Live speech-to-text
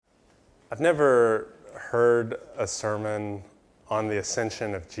I've never heard a sermon on the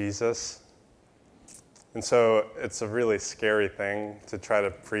ascension of Jesus. And so it's a really scary thing to try to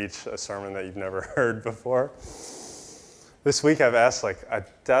preach a sermon that you've never heard before. This week I've asked like a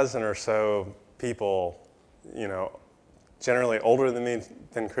dozen or so people, generally older than me,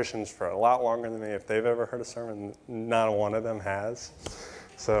 than Christians for a lot longer than me, if they've ever heard a sermon. Not one of them has.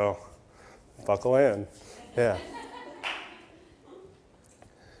 So buckle in. Yeah.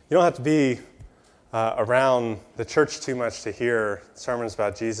 You don't have to be around the church too much to hear sermons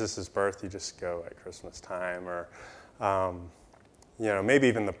about Jesus' birth. You just go at Christmas time, or maybe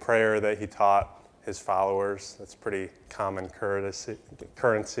even the prayer that he taught his followers. That's pretty common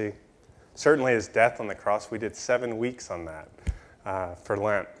currency. Certainly his death on the cross. We did 7 weeks on that for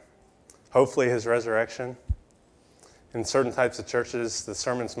Lent. Hopefully his resurrection. In certain types of churches, the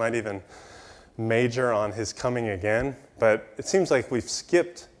sermons might even major on his coming again, but it seems like we've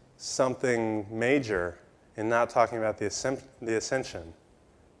skipped something major in not talking about the ascension.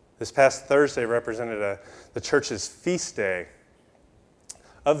 This past Thursday represented the church's feast day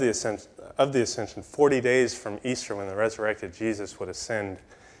of the ascension, 40 days from Easter, when the resurrected Jesus would ascend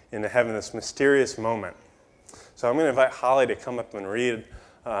into heaven, this mysterious moment. So I'm going to invite Holly to come up and read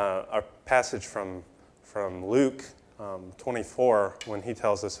our passage from Luke 24, when he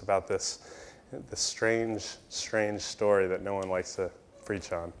tells us about this strange story that no one likes to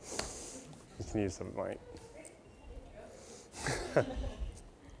preach on. You can use the mic.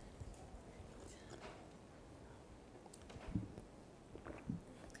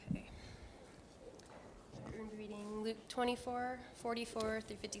 Okay. We're reading Luke 24, 44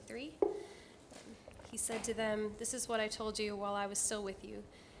 through 53. He said to them, "This is what I told you while I was still with you.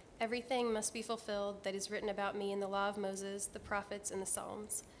 Everything must be fulfilled that is written about me in the law of Moses, the prophets, and the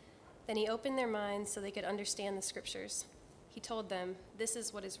Psalms." Then he opened their minds so they could understand the scriptures. He told them, "This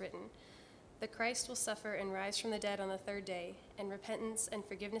is what is written. The Christ will suffer and rise from the dead on the third day, and repentance and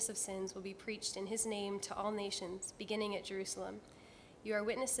forgiveness of sins will be preached in his name to all nations, beginning at Jerusalem. You are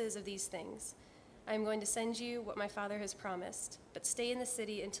witnesses of these things. I am going to send you what my Father has promised, but stay in the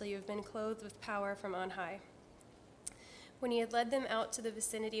city until you have been clothed with power from on high." When he had led them out to the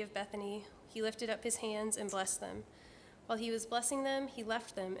vicinity of Bethany, he lifted up his hands and blessed them. While he was blessing them, he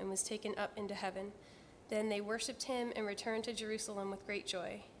left them and was taken up into heaven. Then they worshipped him and returned to Jerusalem with great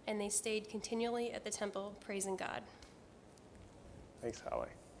joy, and they stayed continually at the temple, praising God. Thanks, Holly.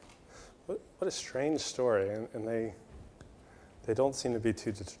 What a strange story, and they don't seem to be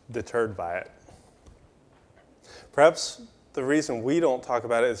too deterred by it. Perhaps the reason we don't talk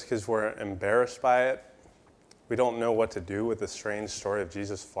about it is because we're embarrassed by it. We don't know what to do with the strange story of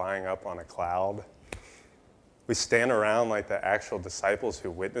Jesus flying up on a cloud. We stand around like the actual disciples who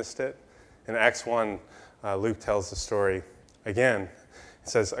witnessed it. In Acts 1, Luke tells the story again. It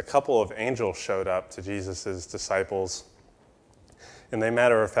says, a couple of angels showed up to Jesus' disciples, and they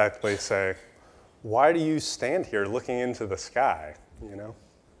matter-of-factly say, "Why do you stand here looking into the sky?"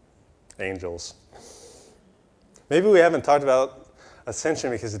 Angels. Maybe we haven't talked about ascension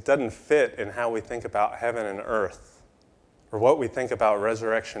because it doesn't fit in how we think about heaven and earth, or what we think about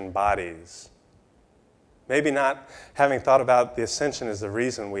resurrection bodies. Maybe not having thought about the ascension is the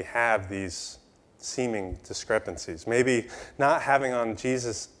reason we have these seeming discrepancies. Maybe not having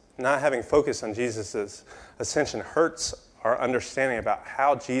focused on Jesus' ascension hurts our understanding about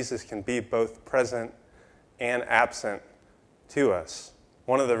how Jesus can be both present and absent to us.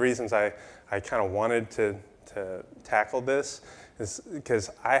 One of the reasons I kind of wanted to tackle this is because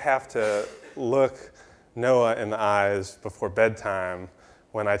I have to look Noah in the eyes before bedtime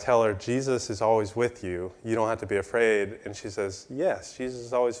when I tell her, "Jesus is always with you. You don't have to be afraid." And she says, "Yes, Jesus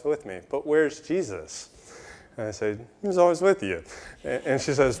is always with me. But where's Jesus?" And I say, "He's always with you." And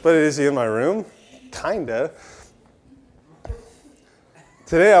she says, "But is he in my room?" Kinda.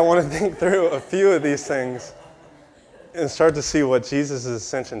 Today I want to think through a few of these things and start to see what Jesus'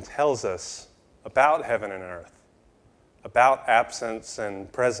 ascension tells us about heaven and earth, about absence and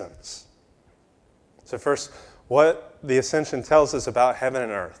presence. So first, what the ascension tells us about heaven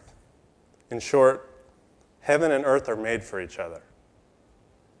and earth. In short, heaven and earth are made for each other.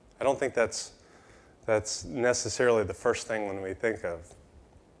 I don't think that's necessarily the first thing when we think of.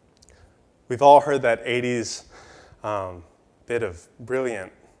 We've all heard that 80s bit of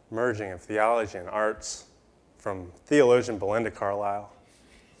brilliant merging of theology and arts from theologian Belinda Carlisle.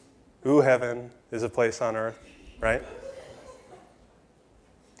 "Ooh, heaven is a place on earth," right?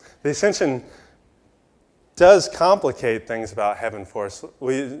 The ascension does complicate things about heaven for us.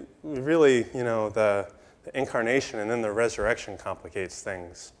 We really, the incarnation and then the resurrection complicates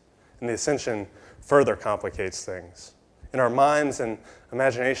things. And the ascension further complicates things. In our minds and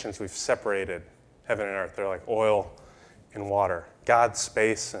imaginations, we've separated heaven and earth. They're like oil and water, God's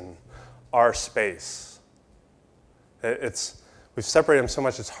space and our space. We've separated them so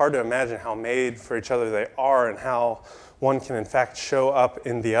much, it's hard to imagine how made for each other they are and how one can, in fact, show up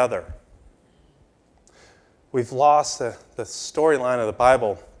in the other. We've lost the storyline of the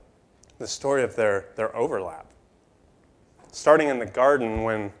Bible, the story of their overlap. Starting in the garden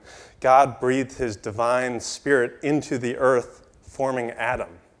when God breathed his divine spirit into the earth, forming Adam,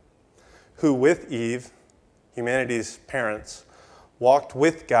 who with Eve, humanity's parents, walked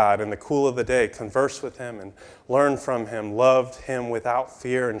with God in the cool of the day, conversed with him and learned from him, loved him without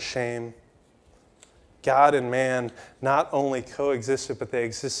fear and shame. God and man not only coexisted, but they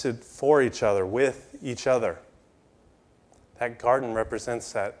existed for each other, with each other. That garden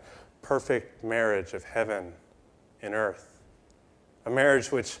represents that perfect marriage of heaven and earth. A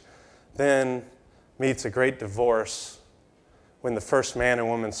marriage which then meets a great divorce when the first man and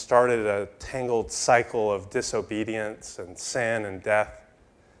woman started a tangled cycle of disobedience and sin and death.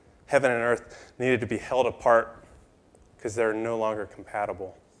 Heaven and earth needed to be held apart because they're no longer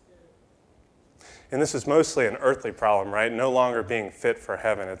compatible. And this was mostly an earthly problem, right? No longer being fit for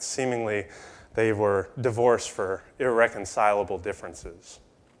heaven. It's seemingly they were divorced for irreconcilable differences.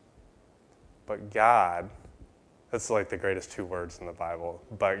 But God, that's like the greatest two words in the Bible,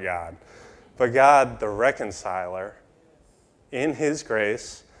 but God. But God, the reconciler, in his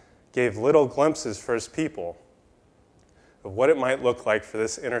grace, gave little glimpses for his people of what it might look like for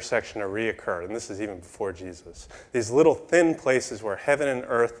this intersection to reoccur. And this is even before Jesus. These little thin places where heaven and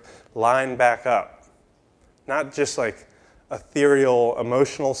earth line back up. Not just like ethereal,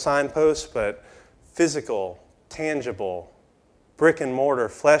 emotional signposts, but physical, tangible, brick and mortar,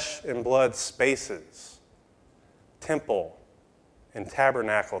 flesh and blood spaces. Temple and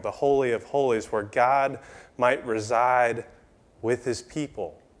tabernacle, the Holy of Holies, where God might reside with his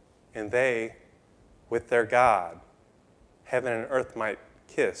people, and they with their God. Heaven and earth might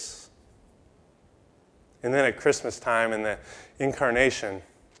kiss. And then at Christmas time, in the incarnation,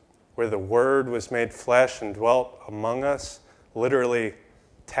 where the Word was made flesh and dwelt among us, literally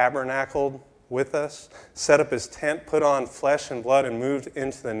tabernacled with us, set up his tent, put on flesh and blood, and moved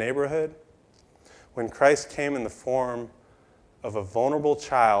into the neighborhood. When Christ came in the form of a vulnerable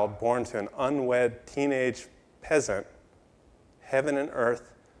child born to an unwed teenage peasant, heaven and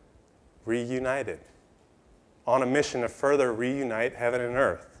earth reunited on a mission to further reunite heaven and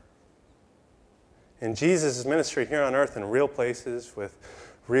earth. In Jesus' ministry here on earth in real places with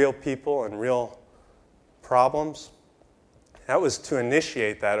real people and real problems, that was to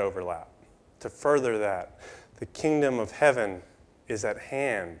initiate that overlap, to further that. The kingdom of heaven is at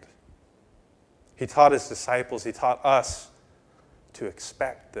hand. He taught his disciples, he taught us to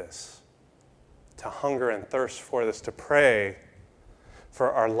expect this, to hunger and thirst for this, to pray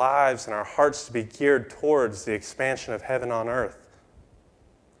for our lives and our hearts to be geared towards the expansion of heaven on earth.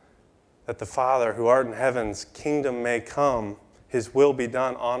 That the Father, who art in heaven's kingdom may come, his will be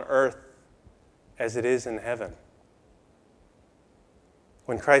done on earth as it is in heaven.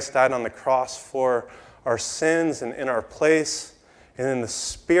 When Christ died on the cross for our sins and in our place, and then the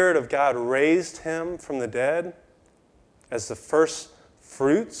Spirit of God raised him from the dead as the first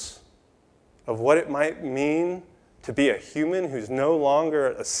fruits of what it might mean to be a human who's no longer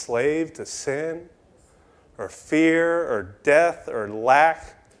a slave to sin or fear or death or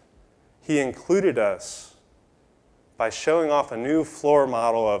lack. He included us by showing off a new floor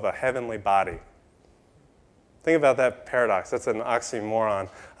model of a heavenly body. Think about that paradox. That's an oxymoron,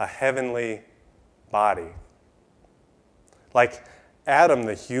 a heavenly body. Like Adam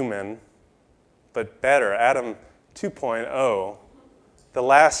the human, but better, Adam 2.0, the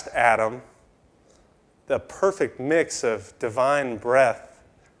last Adam, the perfect mix of divine breath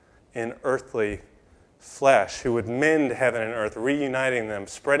in earthly flesh, who would mend heaven and earth, reuniting them,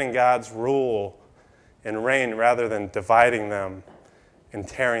 spreading God's rule and reign rather than dividing them and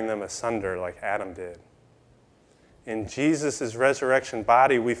tearing them asunder like Adam did. In Jesus' resurrection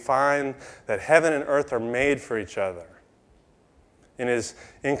body, we find that heaven and earth are made for each other. In his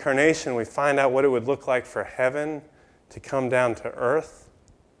incarnation, we find out what it would look like for heaven to come down to earth.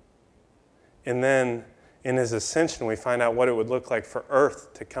 And then in his ascension, we find out what it would look like for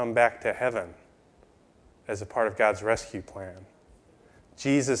earth to come back to heaven as a part of God's rescue plan.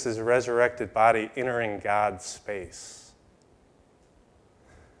 Jesus' resurrected body entering God's space.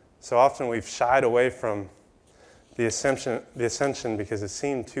 So often we've shied away from the ascension because it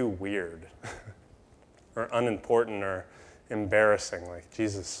seemed too weird or unimportant or embarrassing, like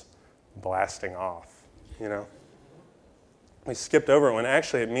Jesus blasting off, you know? We skipped over it when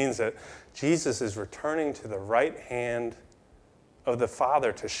actually it means that Jesus is returning to the right hand of the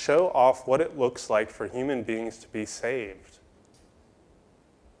Father to show off what it looks like for human beings to be saved.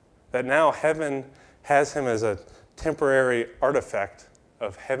 That now heaven has him as a temporary artifact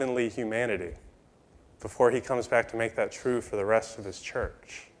of heavenly humanity before he comes back to make that true for the rest of his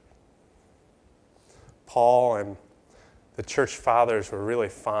church. Paul and the church fathers were really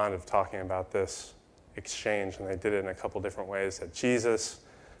fond of talking about this exchange, and they did it in a couple different ways, that Jesus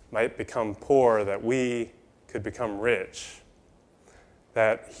might become poor, that we could become rich,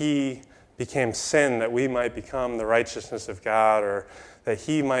 that he became sin, that we might become the righteousness of God, or that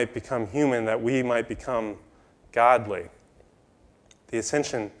he might become human, that we might become godly. The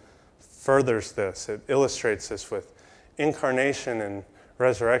ascension furthers this. It illustrates this with incarnation and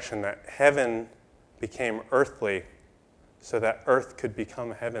resurrection, that heaven became earthly so that earth could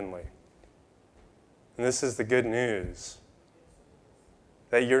become heavenly. And this is the good news,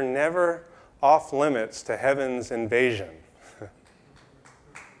 that you're never off limits to heaven's invasion.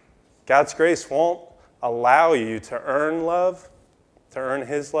 God's grace won't allow you to earn love, to earn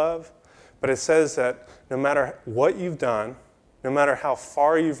his love, but it says that no matter what you've done, no matter how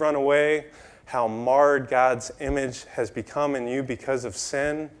far you've run away, how marred God's image has become in you because of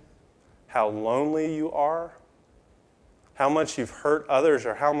sin, how lonely you are, how much you've hurt others,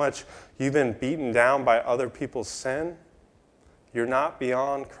 or how much you've been beaten down by other people's sin, you're not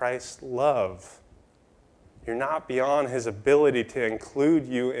beyond Christ's love. You're not beyond his ability to include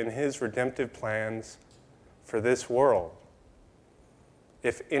you in his redemptive plans for this world.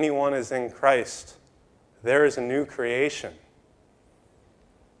 If anyone is in Christ, there is a new creation.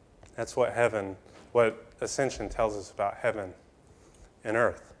 That's what Ascension tells us about heaven and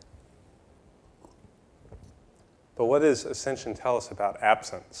earth. But what does Ascension tell us about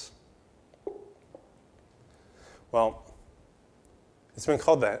absence? Well, it's been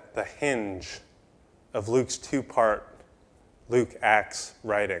called the hinge of Luke's two-part Luke-Acts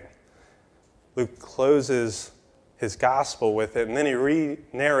writing. Luke closes his gospel with it, and then he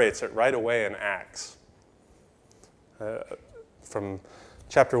re-narrates it right away in Acts. From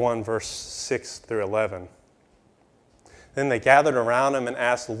chapter 1, verse 6 through 11. Then they gathered around him and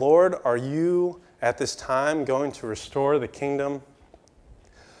asked, "Lord, are you at this time going to restore the kingdom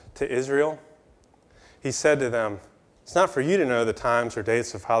to Israel?" He said to them, "It's not for you to know the times or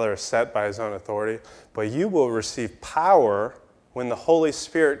dates the Father has set by his own authority, but you will receive power when the Holy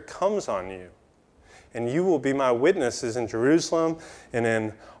Spirit comes on you. And you will be my witnesses in Jerusalem and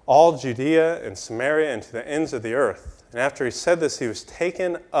in all Judea and Samaria and to the ends of the earth." And after he said this, he was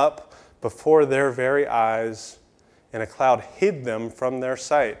taken up before their very eyes, and a cloud hid them from their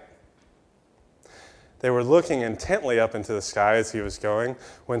sight. They were looking intently up into the sky as he was going,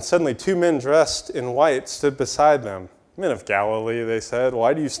 when suddenly 2 men dressed in white stood beside them. "Men of Galilee," they said,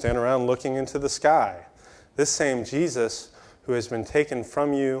 "why do you stand around looking into the sky? This same Jesus who has been taken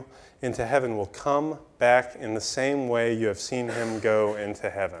from you into heaven will come back in the same way you have seen him go into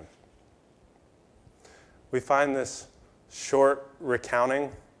heaven." We find this short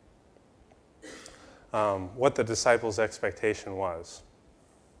recounting what the disciples' expectation was.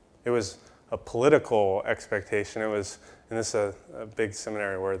 It was a political expectation. It was, and this is a big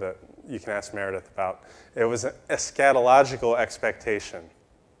seminary word that you can ask Meredith about, it was an eschatological expectation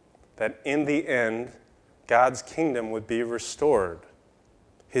that in the end, God's kingdom would be restored.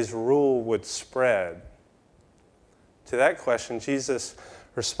 His rule would spread. To that question, Jesus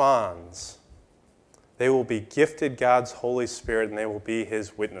responds, they will be gifted God's Holy Spirit and they will be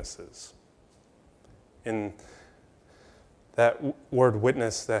his witnesses. In that word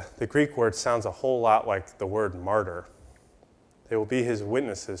witness, the Greek word sounds a whole lot like the word martyr. They will be his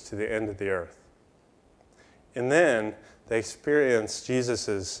witnesses to the end of the earth. And then they experience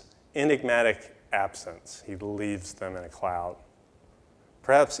Jesus' enigmatic absence. He leaves them in a cloud.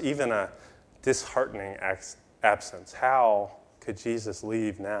 Perhaps even a disheartening absence. How could Jesus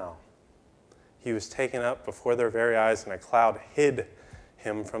leave now? He was taken up before their very eyes, and a cloud hid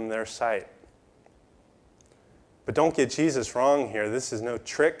him from their sight. But don't get Jesus wrong here. This is no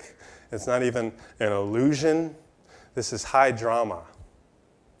trick. It's not even an illusion. This is high drama,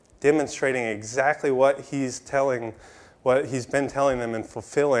 demonstrating exactly what he's been telling them and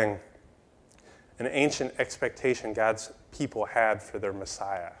fulfilling an ancient expectation God's people had for their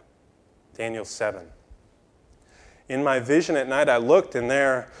Messiah. Daniel 7. "In my vision at night I looked, and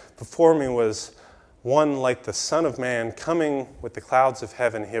there before me was one like the Son of Man coming with the clouds of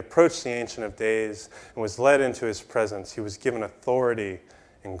heaven. He approached the Ancient of Days and was led into his presence. He was given authority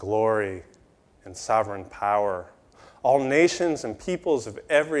and glory and sovereign power. All nations and peoples of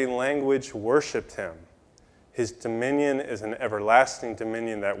every language worshipped him. His dominion is an everlasting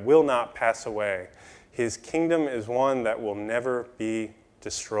dominion that will not pass away. His kingdom is one that will never be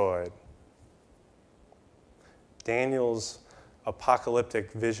destroyed. Daniel's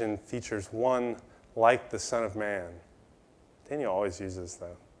apocalyptic vision features one like the Son of Man. Daniel always uses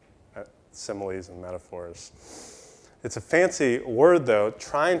the similes and metaphors. It's a fancy word, though,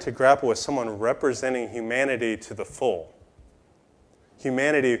 trying to grapple with someone representing humanity to the full.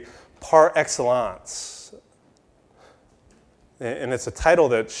 Humanity par excellence. And it's a title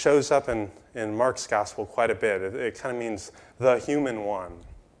that shows up in Mark's gospel quite a bit. It kind of means the human one.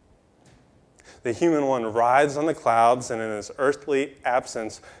 The human one rides on the clouds and in his earthly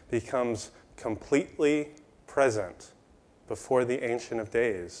absence becomes completely present before the Ancient of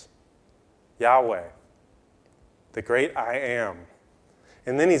Days, Yahweh, the great I am.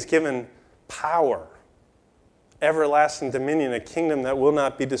 And then he's given power, everlasting dominion, a kingdom that will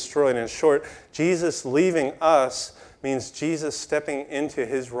not be destroyed. In short, Jesus leaving us means Jesus stepping into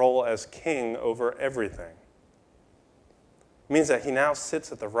his role as king over everything. It means that he now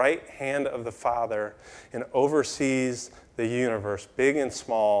sits at the right hand of the Father and oversees the universe, big and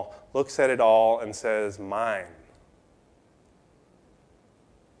small, looks at it all and says, mine.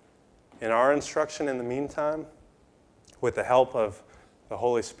 In our instruction in the meantime, with the help of the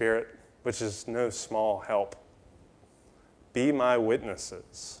Holy Spirit, which is no small help, be my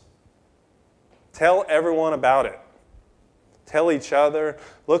witnesses. Tell everyone about it. Tell each other,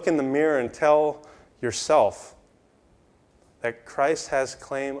 look in the mirror and tell yourself that Christ has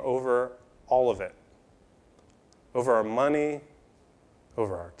claim over all of it. Over our money,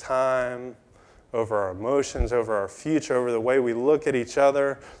 over our time, over our emotions, over our future, over the way we look at each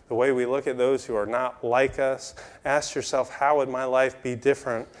other, the way we look at those who are not like us. Ask yourself, how would my life be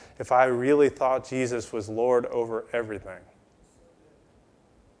different if I really thought Jesus was Lord over everything?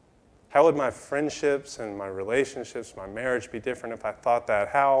 How would my friendships and my relationships, my marriage be different if I thought that?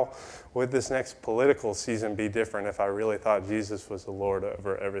 How would this next political season be different if I really thought Jesus was the Lord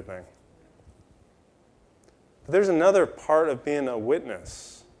over everything? But there's another part of being a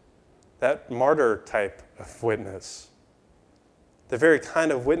witness, that martyr type of witness. The very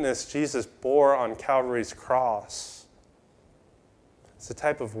kind of witness Jesus bore on Calvary's cross. It's the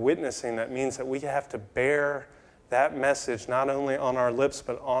type of witnessing that means that we have to bear that message not only on our lips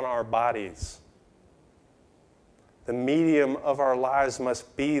but on our bodies. The medium of our lives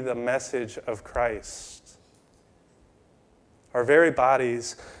must be the message of Christ. Our very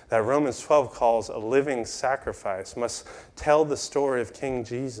bodies, that Romans 12 calls a living sacrifice, must tell the story of King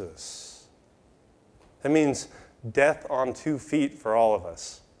Jesus. That means death on 2 feet for all of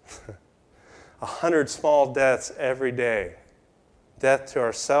us. 100 small deaths every day. Death to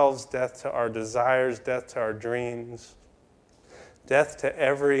ourselves, death to our desires, death to our dreams. Death to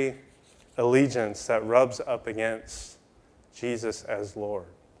every allegiance that rubs up against Jesus as Lord.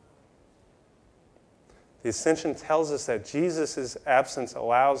 The Ascension tells us that Jesus' absence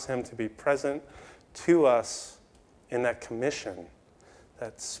allows him to be present to us in that commission,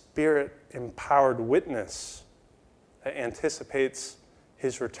 that Spirit-empowered witness that anticipates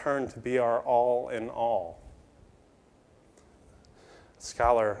his return to be our all in all.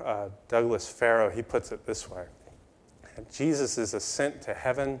 Scholar Douglas Farrow, he puts it this way. Jesus' ascent to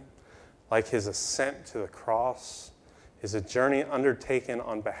heaven, like his ascent to the cross, is a journey undertaken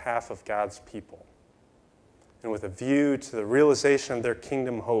on behalf of God's people and with a view to the realization of their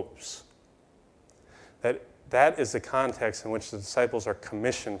kingdom hopes. That is the context in which the disciples are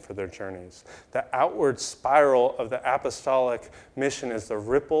commissioned for their journeys. The outward spiral of the apostolic mission is the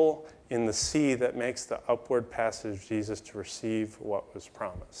ripple in the sea that makes the upward passage of Jesus to receive what was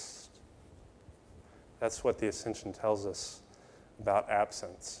promised. That's what the Ascension tells us about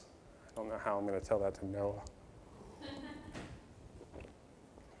absence. I don't know how I'm going to tell that to Noah.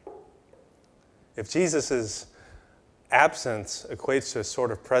 If Jesus' absence equates to a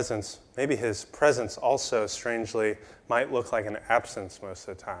sort of presence, maybe his presence also, strangely, might look like an absence most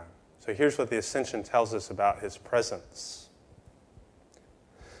of the time. So here's what the Ascension tells us about his presence.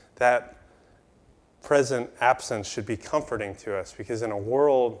 That present absence should be comforting to us, because in a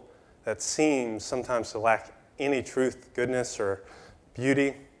world that seems sometimes to lack any truth, goodness, or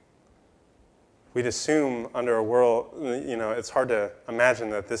beauty, we'd assume under a world, it's hard to imagine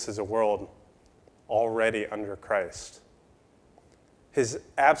that this is a world already under Christ. His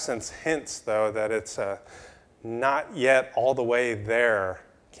absence hints, though, that it's a not yet all the way there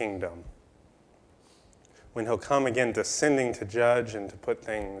kingdom, when he'll come again descending to judge and to put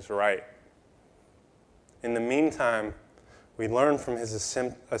things right. In the meantime, we learn from his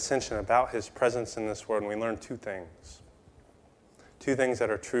ascension about his presence in this world, and we learn 2 things. 2 things that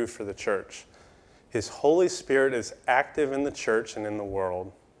are true for the church. His Holy Spirit is active in the church and in the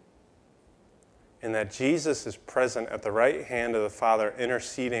world, in that Jesus is present at the right hand of the Father,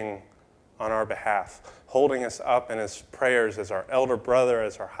 interceding on our behalf, holding us up in his prayers as our elder brother,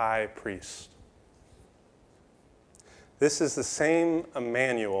 as our high priest. This is the same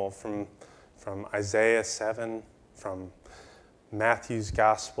Emmanuel from Isaiah 7, from Matthew's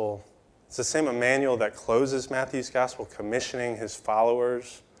gospel. It's the same Emmanuel that closes Matthew's gospel, commissioning his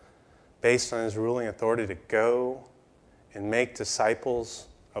followers based on his ruling authority to go and make disciples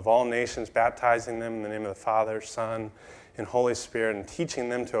of all nations, baptizing them in the name of the Father, Son, and Holy Spirit, and teaching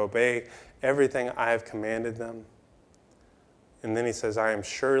them to obey everything I have commanded them. And then he says, I am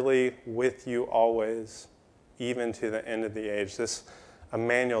surely with you always, even to the end of the age. This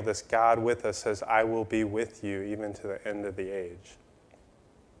Emmanuel, this God with us, says, I will be with you even to the end of the age.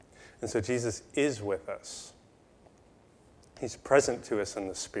 And so Jesus is with us. He's present to us in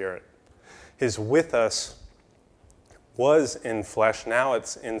the Spirit. His with us was in flesh, now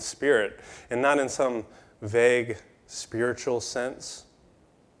it's in spirit, and not in some vague spiritual sense,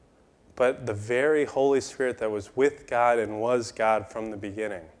 but the very Holy Spirit that was with God and was God from the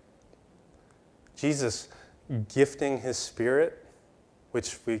beginning. Jesus gifting his Spirit,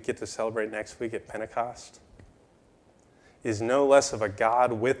 which we get to celebrate next week at Pentecost, is no less of a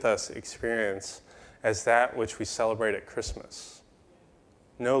God with us experience as that which we celebrate at Christmas.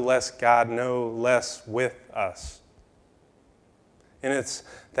 No less God, no less with us. And it's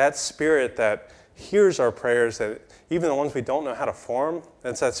that Spirit that hears our prayers, that even the ones we don't know how to form,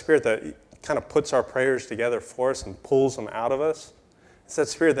 it's that Spirit that kind of puts our prayers together for us and pulls them out of us. It's that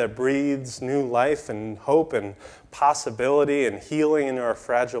Spirit that breathes new life and hope and possibility and healing into our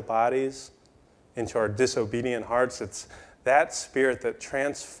fragile bodies, into our disobedient hearts. It's that Spirit that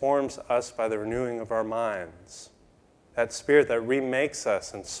transforms us by the renewing of our minds. That Spirit that remakes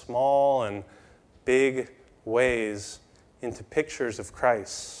us in small and big ways into pictures of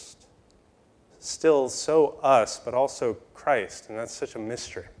Christ. Still so us, but also Christ, and that's such a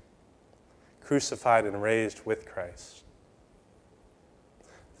mystery. Crucified and raised with Christ.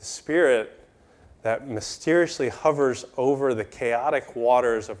 The Spirit that mysteriously hovers over the chaotic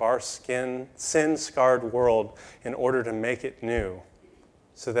waters of our sin-scarred world in order to make it new,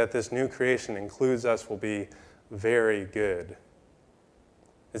 so that this new creation includes us will be very good.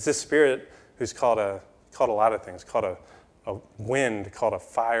 It's this Spirit who's called a lot of things, called a wind, called a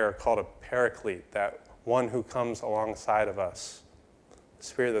fire, called a paraclete, that one who comes alongside of us. The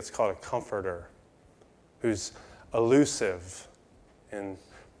Spirit that's called a comforter, who's elusive and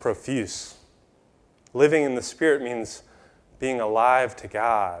profuse. Living in the Spirit means being alive to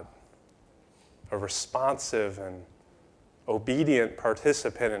God, a responsive and obedient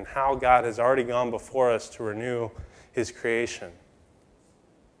participant in how God has already gone before us to renew his creation.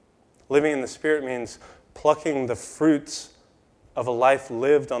 Living in the Spirit means plucking the fruits of a life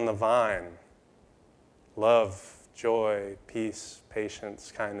lived on the vine. Love, joy, peace,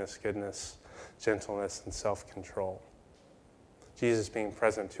 patience, kindness, goodness, gentleness, and self-control. Jesus being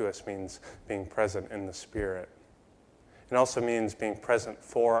present to us means being present in the Spirit. It also means being present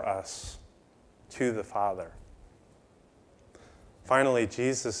for us to the Father. Finally,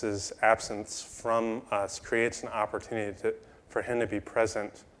 Jesus' absence from us creates an opportunity for him to be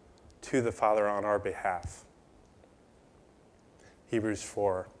present to the Father on our behalf. Hebrews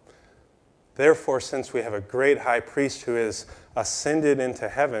 4. Therefore, since we have a great high priest who is ascended into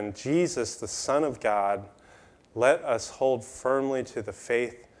heaven, Jesus, the Son of God, let us hold firmly to the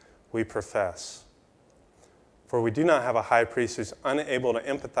faith we profess. For we do not have a high priest who's unable to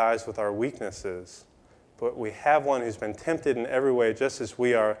empathize with our weaknesses, but we have one who's been tempted in every way just as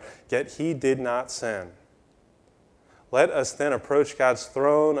we are, yet he did not sin. Let us then approach God's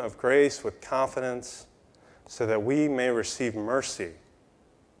throne of grace with confidence, so that we may receive mercy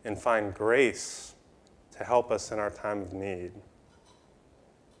and find grace to help us in our time of need.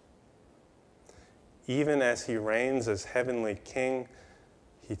 Even as he reigns as heavenly King,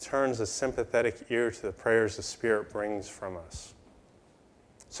 he turns a sympathetic ear to the prayers the Spirit brings from us.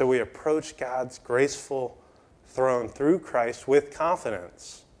 So we approach God's graceful throne through Christ with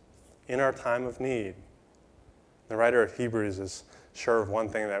confidence in our time of need. The writer of Hebrews is sure of one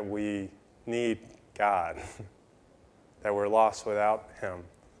thing, that we need God, that we're lost without him,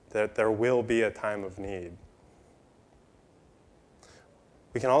 that there will be a time of need.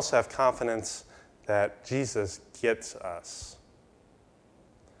 We can also have confidence that Jesus gets us.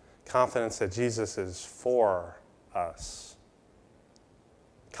 Confidence that Jesus is for us.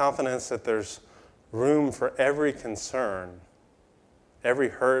 Confidence that there's room for every concern, every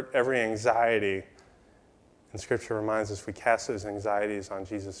hurt, every anxiety. And Scripture reminds us we cast those anxieties on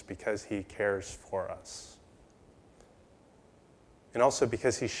Jesus because he cares for us. and also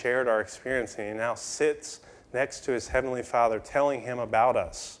because he shared our experience and he now sits next to his heavenly Father telling him about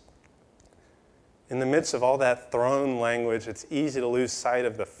us. In the midst of all that throne language, it's easy to lose sight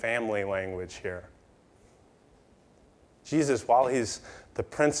of the family language here. Jesus, while he's the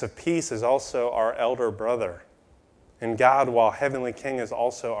Prince of Peace, is also our elder brother. And God, while Heavenly King, is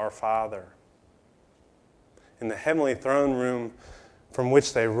also our Father. And the heavenly throne room from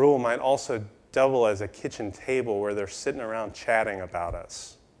which they rule might also double as a kitchen table where they're sitting around chatting about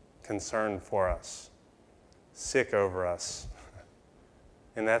us, concerned for us, sick over us.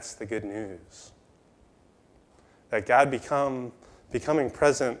 And that's the good news. That God becoming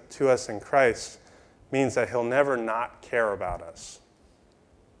present to us in Christ means that he'll never not care about us.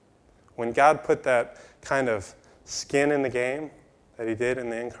 When God put that kind of skin in the game that he did in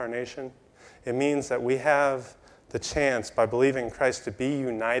the incarnation, it means that we have the chance, by believing in Christ, to be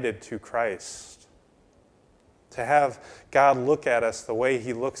united to Christ. To have God look at us the way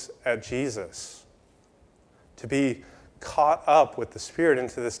he looks at Jesus. To be caught up with the Spirit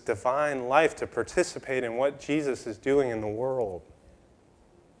into this divine life, to participate in what Jesus is doing in the world.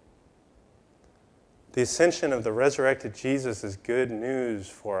 The ascension of the resurrected Jesus is good news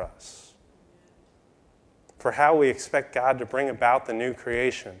for us. For how we expect God to bring about the new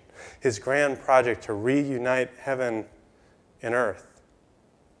creation, his grand project to reunite heaven and earth.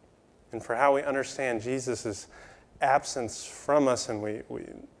 And for how we understand Jesus' absence from us, and we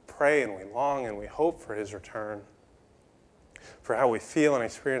pray and we long and we hope for his return. For how we feel and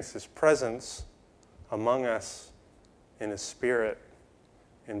experience his presence among us in his Spirit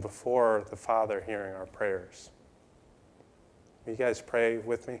and before the Father hearing our prayers. Will you guys pray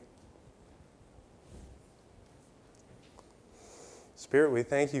with me? Spirit, we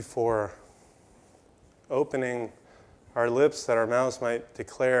thank you for opening our lips that our mouths might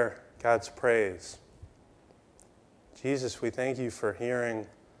declare God's praise. Jesus, we thank you for hearing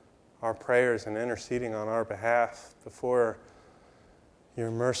our prayers and interceding on our behalf before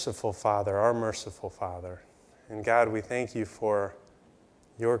your merciful Father, our merciful Father. And God, we thank you for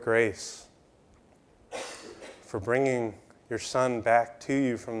your grace, for bringing your Son back to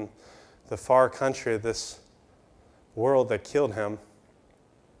you from the far country of this world that killed him,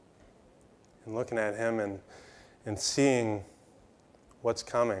 and looking at him and seeing what's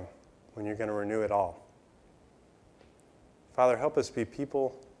coming when you're going to renew it all. Father, help us be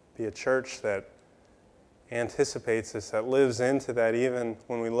people, be a church that anticipates this, that lives into that even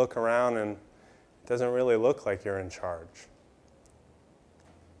when we look around and it doesn't really look like you're in charge.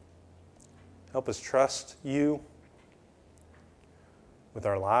 Help us trust you with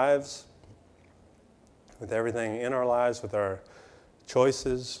our lives, with everything in our lives, with our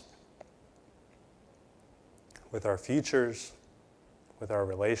choices, with our futures, with our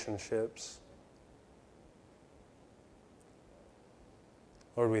relationships.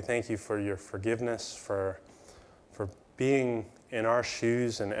 Lord, we thank you for your forgiveness, for being in our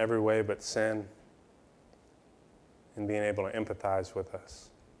shoes in every way but sin, and being able to empathize with us.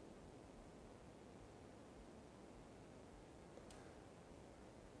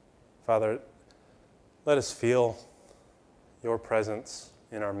 Father, let us feel your presence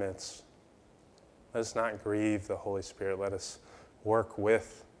in our midst. Let us not grieve the Holy Spirit. Let us work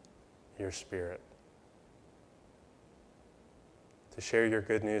with your Spirit to share your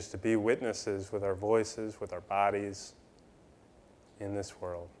good news, to be witnesses with our voices, with our bodies in this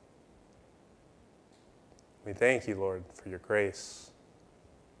world. We thank you, Lord, for your grace.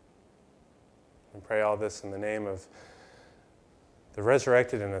 We pray all this in the name of the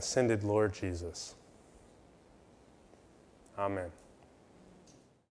resurrected and ascended Lord Jesus. Amen.